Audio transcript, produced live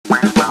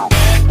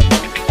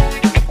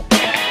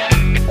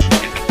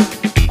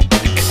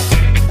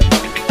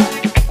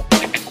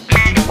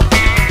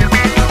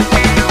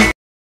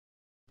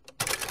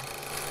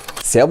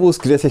Servus,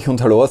 grüß euch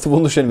und hallo aus der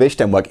wunderschönen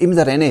Weststeiermark. Im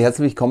der Renne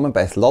herzlich willkommen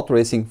bei Slot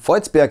Racing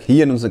Voitsberg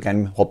hier in unserem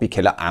kleinen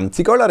Hobbykeller am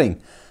Zigeulerring.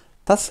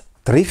 Das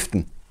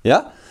Driften,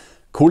 ja?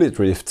 Coole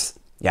Drifts.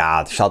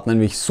 Ja, das schaut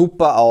nämlich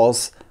super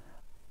aus.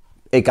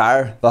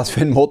 Egal was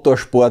für ein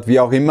Motorsport, wie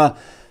auch immer.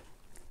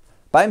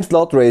 Beim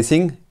Slot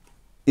Racing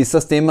ist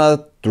das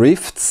Thema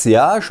Drifts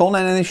ja schon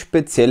eine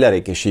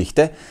speziellere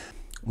Geschichte.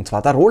 Und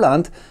zwar der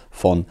Roland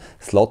von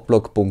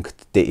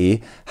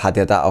slotblog.de hat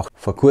ja da auch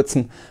vor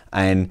kurzem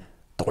ein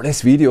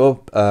tolles Video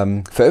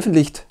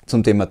veröffentlicht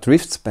zum Thema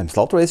Drifts beim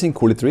Slot Racing.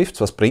 Coole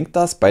Drifts, was bringt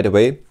das? By the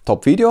way,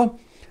 top Video.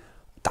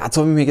 Dazu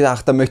habe ich mir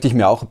gedacht, da möchte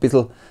ich auch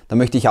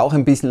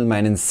ein bisschen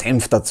meinen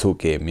Senf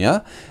dazugeben.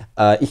 Ja?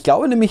 Ich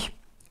glaube nämlich,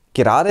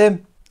 gerade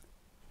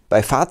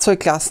bei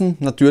Fahrzeugklassen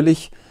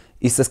natürlich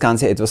ist das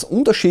Ganze etwas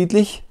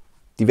unterschiedlich,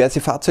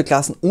 diverse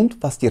Fahrzeugklassen,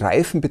 und was die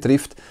Reifen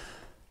betrifft,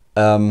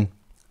 ab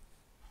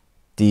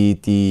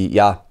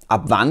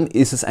wann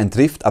ist es ein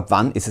Drift, ab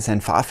wann ist es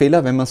ein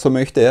Fahrfehler, wenn man so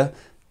möchte. Ja?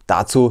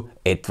 Dazu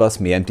etwas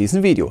mehr in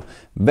diesem Video.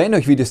 Wenn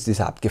euch Videos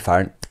dieser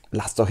abgefallen,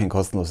 lasst doch ein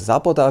kostenloses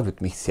Abo da,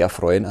 würde mich sehr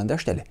freuen an der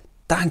Stelle.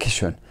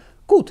 Dankeschön.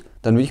 Gut,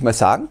 dann würde ich mal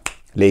sagen,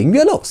 legen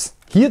wir los.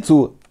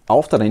 Hierzu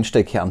auf der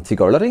Rennstrecke am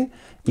Zigeulerring.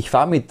 Ich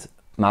fahre mit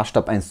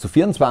Maßstab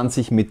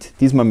 1:24,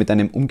 diesmal mit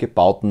einem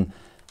umgebauten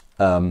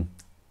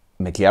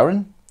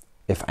McLaren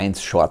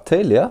F1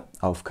 Shorttail, ja,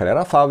 auf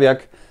Carrera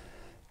Fahrwerk.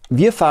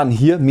 Wir fahren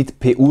hier mit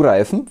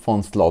PU-Reifen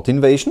von Slot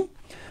Invasion.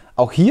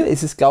 Auch hier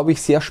ist es, glaube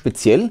ich, sehr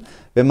speziell,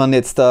 wenn man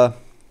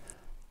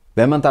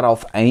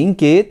darauf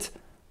eingeht,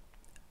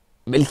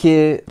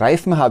 welche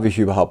Reifen habe ich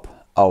überhaupt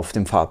auf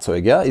dem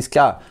Fahrzeug. Ja? Ist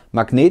klar,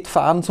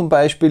 Magnetfahren zum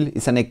Beispiel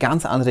ist eine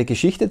ganz andere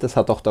Geschichte, das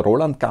hat auch der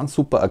Roland ganz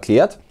super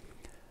erklärt,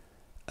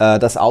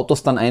 dass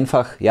Autos dann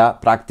einfach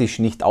praktisch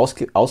nicht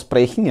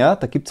ausbrechen. Ja?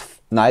 Da gibt es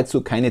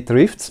nahezu keine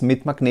Drifts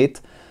mit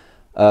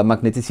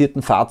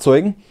magnetisierten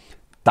Fahrzeugen.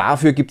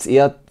 Dafür gibt es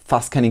eher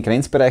fast keinen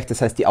Grenzbereich,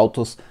 das heißt, die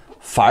Autos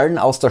fallen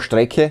aus der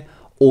Strecke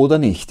oder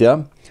nicht.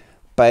 Ja?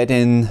 Bei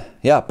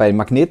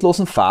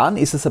magnetlosen Fahren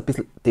ist es ein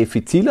bisschen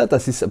diffiziler,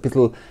 das ist ein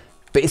bisschen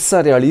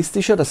besser,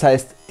 realistischer, das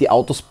heißt, die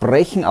Autos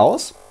brechen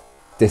aus,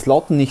 das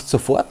Lotten nicht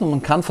sofort, und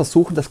man kann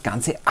versuchen, das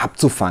Ganze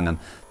abzufangen.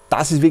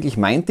 Das ist wirklich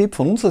mein Tipp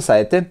von unserer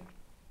Seite.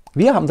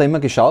 Wir haben da immer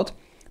geschaut,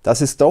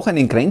 dass es doch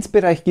einen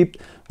Grenzbereich gibt,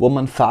 wo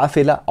man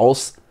Fahrfehler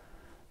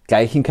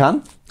ausgleichen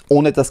kann,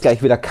 ohne dass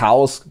gleich wieder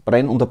Chaos,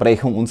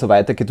 Brennunterbrechung und so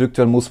weiter gedrückt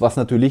werden muss, was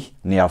natürlich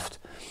nervt.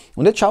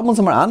 Und jetzt schauen wir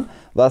uns mal an,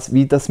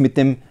 wie das mit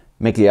dem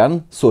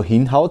McLaren so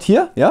hinhaut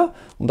hier, ja?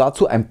 Und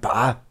dazu ein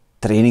paar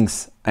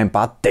Trainings, ein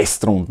paar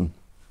Testrunden.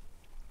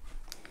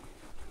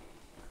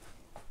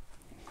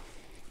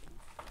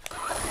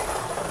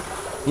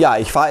 Ja,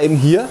 ich fahre eben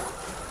hier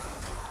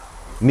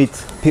mit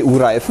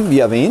PU-Reifen, wie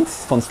erwähnt,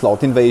 von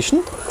Slot Invasion.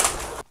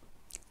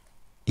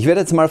 Ich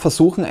werde jetzt mal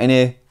versuchen,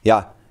 eine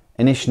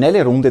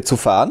schnelle Runde zu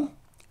fahren,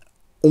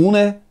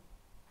 ohne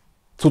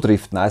zu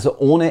driften, also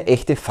ohne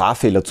echte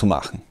Fahrfehler zu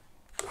machen.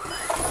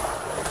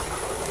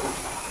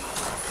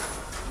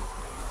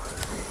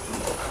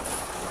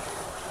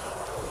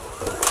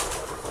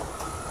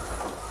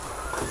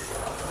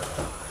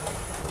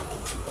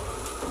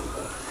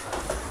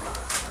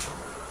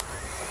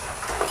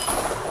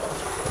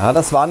 Ja,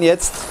 das waren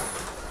jetzt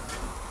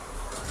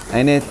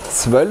eine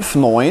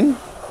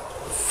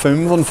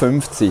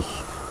 12:09:55.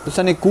 Das ist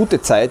eine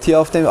gute Zeit hier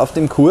auf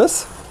dem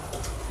Kurs.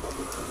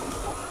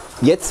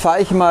 Jetzt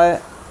fahre ich mal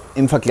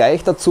im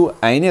Vergleich dazu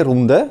eine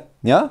Runde,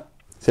 ja,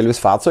 selbes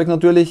Fahrzeug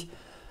natürlich,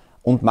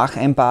 und mache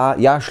ein paar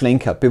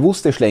Schlenker,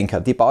 bewusste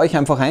Schlenker. Die baue ich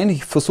einfach ein.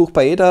 Ich versuche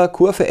bei jeder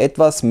Kurve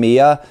etwas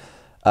mehr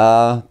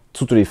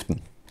zu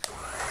driften.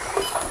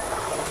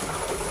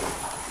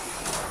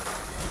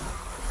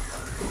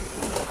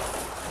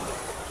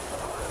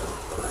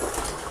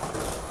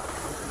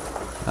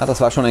 Ja,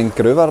 das war schon ein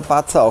gröberer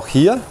Patzer, auch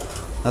hier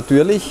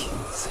natürlich.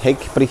 Das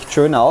Heck bricht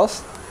schön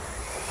aus.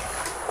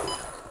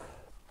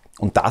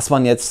 Und das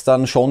waren jetzt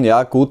dann schon,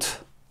 das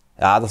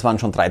waren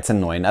schon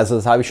 13:09. Also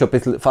das habe ich schon ein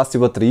bisschen fast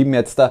übertrieben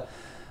jetzt da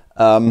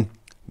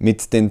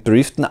mit den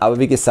Driften. Aber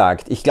wie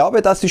gesagt, ich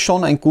glaube, das ist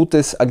schon ein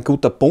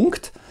guter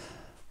Punkt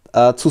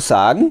zu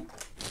sagen,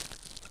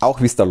 auch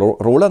wie es der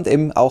Roland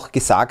eben auch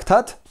gesagt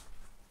hat,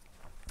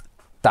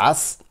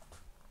 dass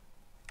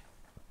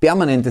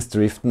permanentes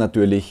Driften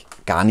natürlich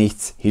gar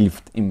nichts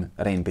hilft im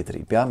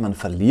Rennbetrieb. Ja? Man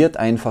verliert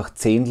einfach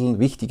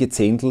wichtige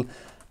Zehntel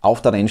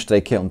auf der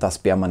Rennstrecke, und das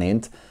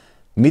permanent.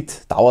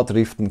 Mit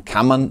Dauerdriften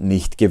kann man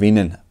nicht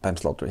gewinnen beim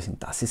Slot Racing,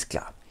 das ist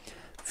klar.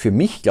 Für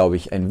mich, glaube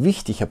ich, ein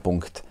wichtiger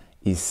Punkt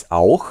ist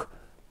auch,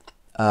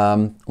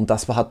 und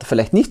das hat er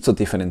vielleicht nicht so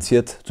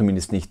differenziert,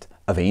 zumindest nicht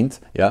erwähnt,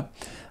 ja,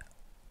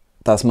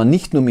 dass man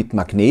nicht nur mit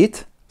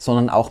Magnet,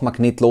 sondern auch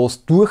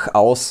magnetlos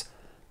durchaus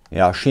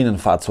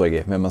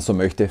Schienenfahrzeuge, wenn man so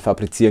möchte,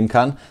 fabrizieren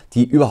kann,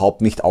 die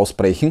überhaupt nicht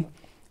ausbrechen,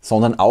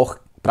 sondern auch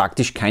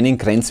praktisch keinen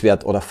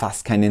Grenzwert oder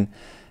fast keinen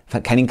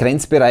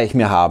Grenzbereich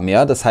mehr haben.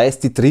 Ja? Das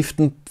heißt, die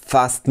driften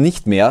fast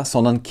nicht mehr,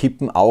 sondern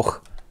kippen auch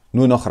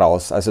nur noch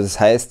raus. Also das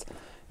heißt,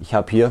 ich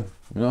habe hier,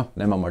 nehmen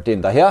wir mal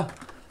den daher,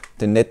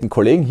 den netten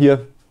Kollegen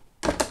hier,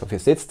 Ich hoffe, ihr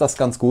seht das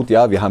ganz gut.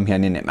 Ja, wir haben hier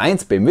einen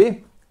M1 BMW,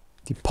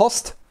 die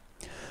Post.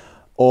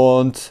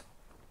 Und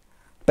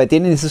bei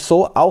denen ist es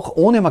so, auch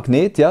ohne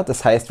Magnet, ja,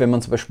 das heißt, wenn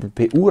man zum Beispiel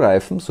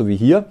PU-Reifen, so wie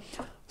hier,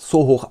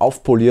 so hoch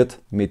aufpoliert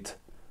mit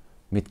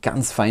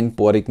ganz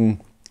feinporigem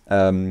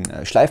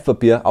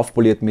Schleifpapier,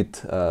 aufpoliert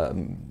mit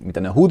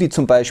einer Hoodie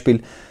zum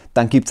Beispiel,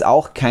 dann gibt es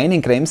auch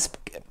keinen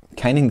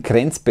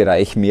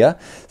Grenzbereich mehr,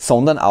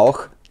 sondern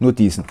auch nur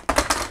diesen.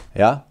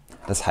 Ja?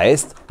 Das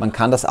heißt, man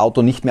kann das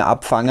Auto nicht mehr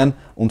abfangen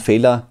und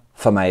Fehler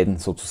vermeiden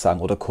sozusagen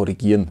oder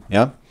korrigieren.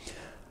 Ja?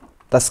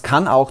 Das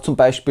kann auch zum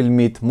Beispiel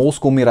mit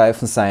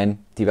Moosgummireifen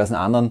sein, diversen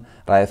anderen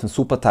Reifen,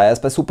 Super Tires.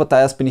 Bei Super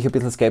Tires bin ich ein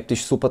bisschen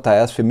skeptisch. Super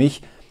Tires für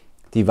mich,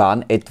 die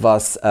waren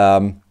etwas,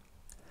 ja,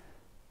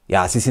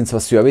 sie sind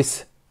zwar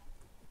Service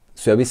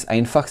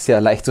einfach,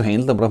 sehr leicht zu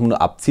handeln, da braucht man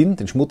nur abziehen,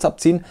 den Schmutz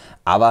abziehen,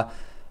 aber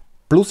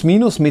plus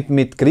minus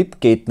mit Grip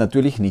geht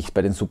natürlich nicht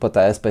bei den Super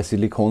Tires, bei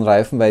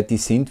Silikonreifen, weil die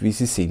sind, wie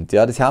sie sind.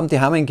 Ja, die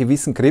haben einen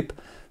gewissen Grip.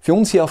 Für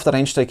uns hier auf der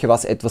Rennstrecke war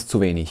es etwas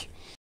zu wenig.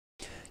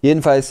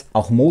 Jedenfalls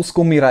auch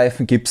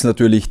Moosgummireifen gibt es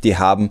natürlich, die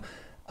haben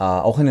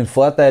auch einen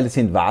Vorteil, die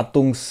sind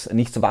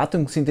nicht so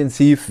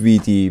wartungsintensiv wie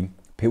die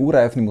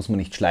PU-Reifen, die muss man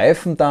nicht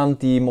schleifen dann,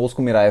 die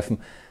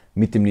Moosgummireifen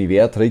mit dem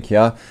Nivea-Trick,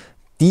 ja.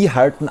 Die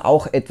halten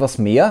auch etwas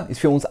mehr, ist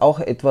für uns auch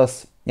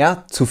etwas,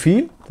 ja, zu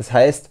viel. Das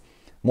heißt,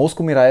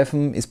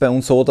 Moosgummireifen ist bei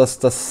uns so,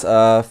 dass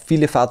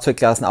viele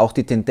Fahrzeugklassen auch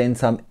die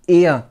Tendenz haben,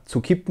 eher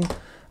zu kippen,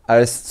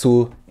 als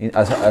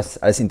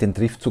in den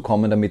Drift zu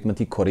kommen, damit man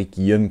die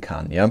korrigieren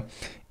kann, ja.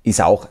 Ist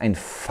auch ein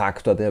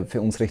Faktor, der für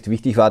uns recht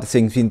wichtig war.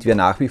 Deswegen sind wir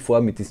nach wie vor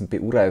mit diesen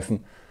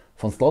PU-Reifen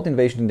von Slot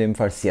Invasion in dem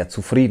Fall sehr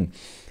zufrieden.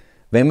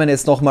 Wenn man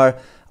jetzt nochmal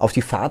auf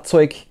die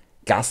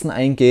Fahrzeugklassen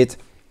eingeht,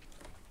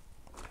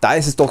 da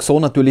ist es doch so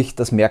natürlich,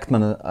 das merkt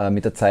man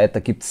mit der Zeit, da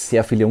gibt es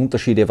sehr viele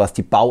Unterschiede, was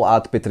die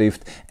Bauart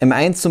betrifft.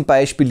 M1 zum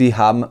Beispiel,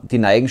 die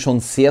neigen schon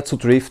sehr zu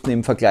driften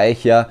im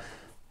Vergleich. Ja,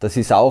 das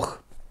ist auch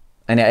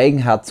eine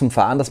Eigenheit zum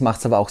Fahren, das macht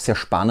es aber auch sehr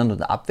spannend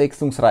und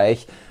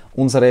abwechslungsreich.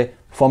 Unsere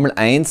Formel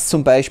 1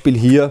 zum Beispiel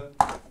hier,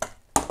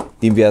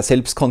 die wir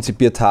selbst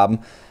konzipiert haben,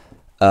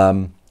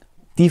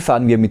 die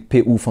fahren wir mit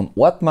PU von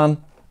Ortmann,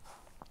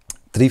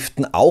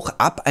 driften auch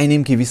ab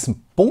einem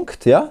gewissen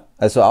Punkt, ja,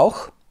 also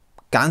auch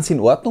ganz in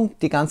Ordnung,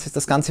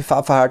 das ganze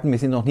Fahrverhalten. Wir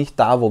sind noch nicht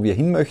da, wo wir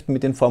hin möchten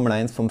mit den Formel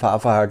 1 vom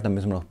Fahrverhalten, da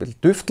müssen wir noch ein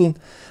bisschen tüfteln,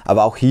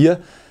 aber auch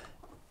hier,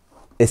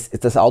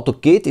 das Auto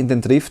geht in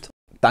den Drift,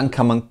 dann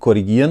kann man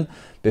korrigieren,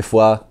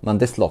 bevor man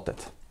das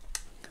slottet.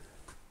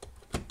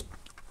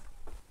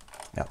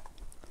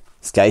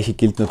 Das gleiche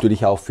gilt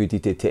natürlich auch für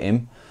die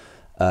DTM.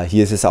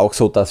 Hier ist es auch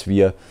so, dass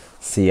wir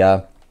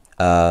sehr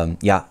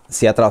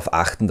darauf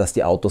achten, dass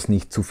die Autos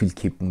nicht zu viel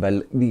kippen,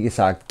 weil, wie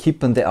gesagt,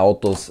 kippende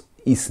Autos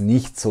ist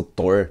nicht so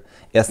toll.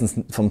 Erstens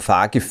vom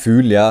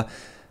Fahrgefühl, ja,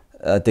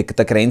 der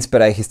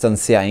Grenzbereich ist dann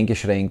sehr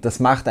eingeschränkt.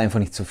 Das macht einfach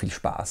nicht so viel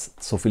Spaß.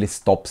 So viele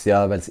Stops,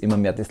 ja, weil es immer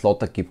mehr die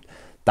Slotter gibt.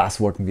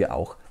 Das wollten wir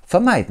auch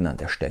vermeiden an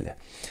der Stelle.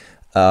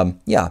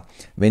 Ja,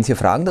 wenn ihr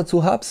Fragen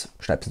dazu habt,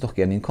 schreibt es doch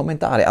gerne in die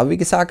Kommentare. Aber wie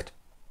gesagt,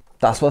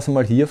 das war es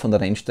mal hier von der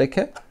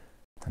Rennstrecke.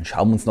 Dann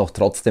schauen wir uns noch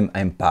trotzdem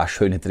ein paar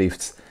schöne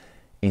Drifts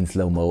in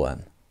Slow-Mo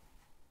an.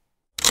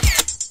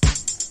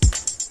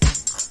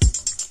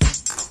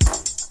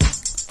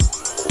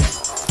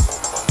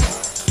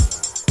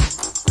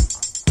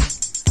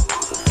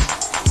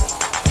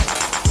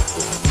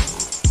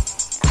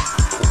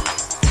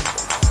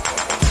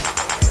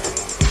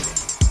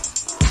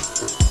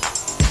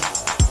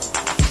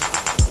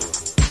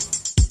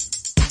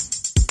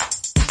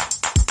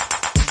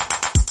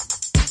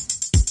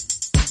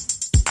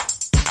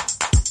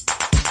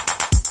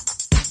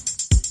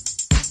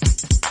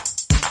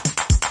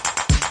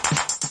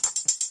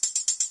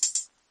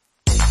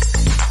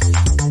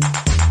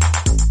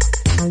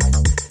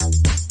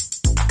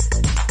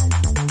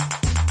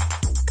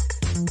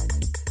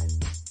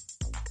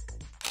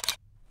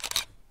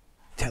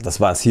 Das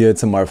war es hier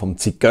jetzt einmal vom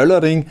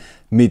Zigeunerring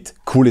mit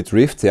coole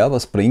Drifts. Ja,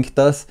 was bringt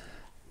das?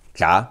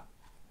 Klar,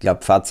 ich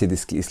glaube, Fazit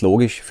ist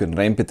logisch, für den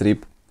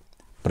Rennbetrieb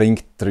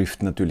bringt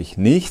Drift natürlich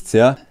nichts.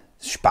 Ja.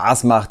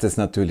 Spaß macht es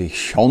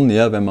natürlich schon,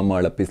 ja, wenn man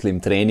mal ein bisschen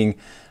im Training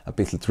ein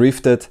bisschen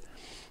driftet.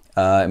 Ich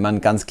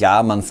meine, ganz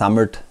klar, man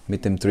sammelt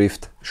mit dem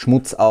Drift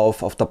Schmutz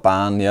auf der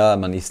Bahn. Ja,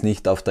 man ist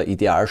nicht auf der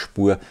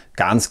Idealspur.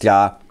 Ganz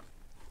klar,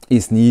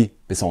 ist nie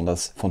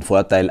besonders von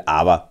Vorteil,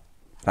 aber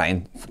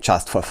rein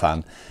just for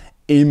fun.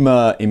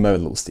 Immer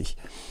lustig.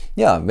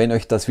 Ja, wenn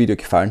euch das Video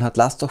gefallen hat,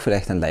 lasst doch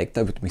vielleicht ein Like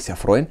da, würde mich sehr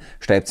freuen.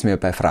 Schreibt es mir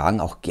bei Fragen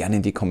auch gerne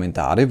in die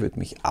Kommentare, würde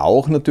mich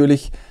auch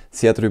natürlich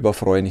sehr darüber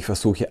freuen. Ich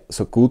versuche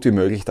so gut wie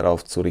möglich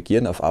darauf zu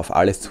reagieren, auf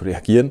alles zu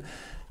reagieren.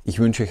 Ich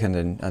wünsche euch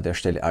an der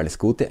Stelle alles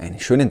Gute, einen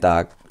schönen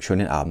Tag,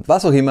 schönen Abend,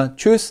 was auch immer.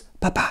 Tschüss,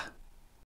 Papa!